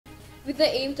With the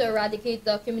aim to eradicate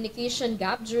the communication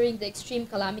gap during the extreme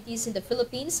calamities in the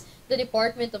Philippines, the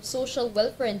Department of Social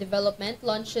Welfare and Development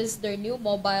launches their new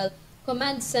mobile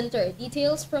command center.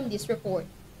 Details from this report.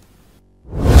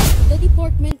 The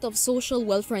Department of Social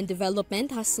Welfare and Development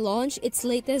has launched its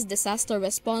latest disaster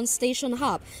response station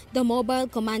hub, the Mobile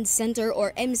Command Center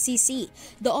or MCC.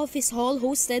 The office hall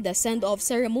hosted a send-off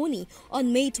ceremony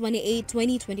on May 28,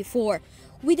 2024.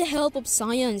 With the help of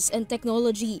science and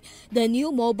technology, the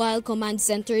new mobile command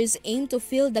centers aim to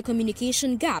fill the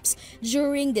communication gaps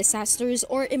during disasters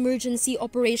or emergency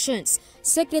operations.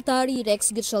 Secretary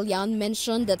Rex Gatchalian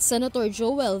mentioned that Senator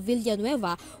Joel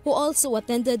Villanueva, who also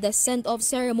attended the send-off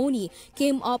ceremony,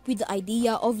 came up with the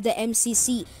idea of the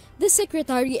MCC. The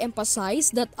Secretary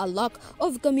emphasized that a lack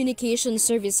of communication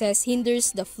services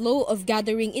hinders the flow of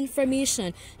gathering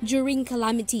information during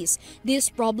calamities. This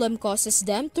problem causes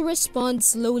them to respond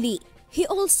slowly. He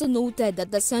also noted that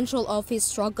the central office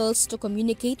struggles to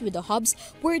communicate with the hubs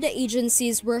where the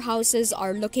agency's warehouses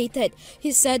are located.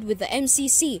 He said with the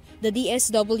MCC, the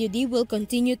Dswd will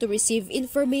continue to receive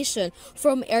information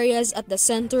from areas at the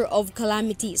center of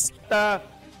calamities.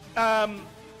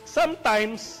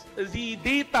 Sometimes the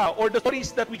data or the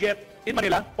stories that we get in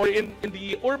Manila or in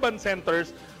the urban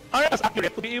centers are as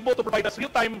accurate to be able to provide us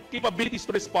real-time capabilities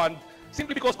to respond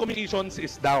simply because communications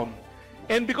is down.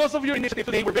 And because of your initiative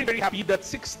today, we're very, very happy that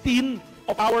 16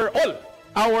 of all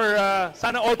our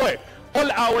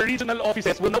regional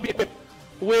offices will now be equipped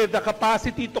with the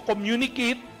capacity to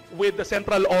communicate with the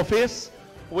central office,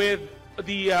 with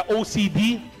the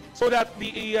OCD, so that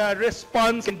the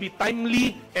response can be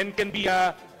timely and can be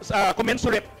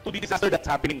commensurate to the disaster that's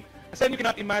happening. As you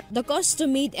cannot imagine. The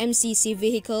custom-made MCC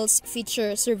vehicles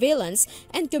feature surveillance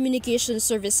and communication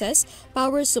services,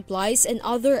 power supplies, and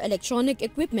other electronic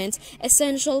equipment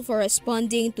essential for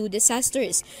responding to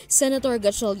disasters. Senator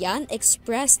Gatchalian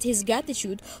expressed his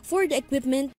gratitude for the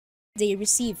equipment they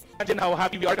receive. Imagine how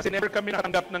happy we are kasi never kami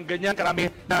nakatanggap ng ganyan karami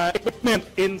na equipment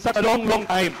in such a long, long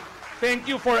time. Thank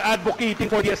you for advocating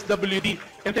for the SWD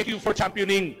and thank you for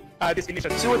championing this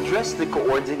initiative. To address the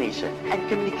coordination and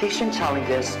communication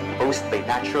challenges posed by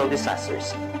natural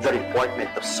disasters, the Department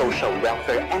of Social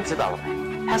Welfare and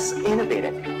Development has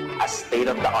innovated a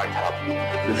state-of-the-art hub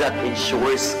that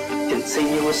ensures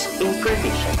continuous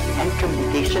information and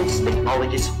communications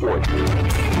technology support.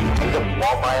 The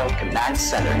Mobile Command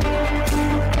Center.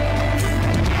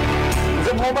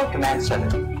 The Mobile Command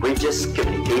Center bridges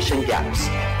communication gaps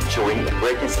during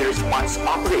emergency response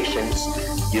operations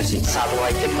using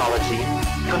satellite technology,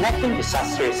 connecting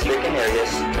disaster-stricken areas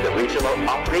to the Regional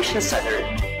Operations Center,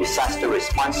 Disaster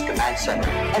Response Command Center,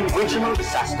 and Regional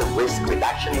Disaster Risk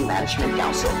Reduction and Management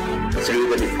Council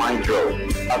through the defined role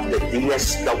of the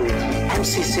Dswd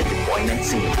MCC deployment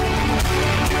team.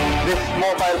 This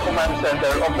mobile command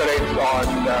center operates on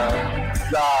the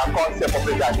concept of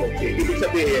redundancy. Ibig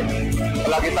sabihin,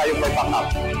 palagi tayong may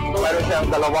backup. Meron siyang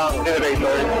dalawang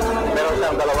generator, meron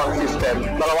siyang dalawang system,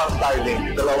 dalawang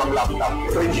Starlink, dalawang laptop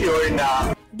to ensure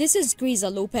na... This is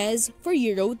Griza Lopez for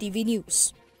EuroTV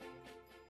News.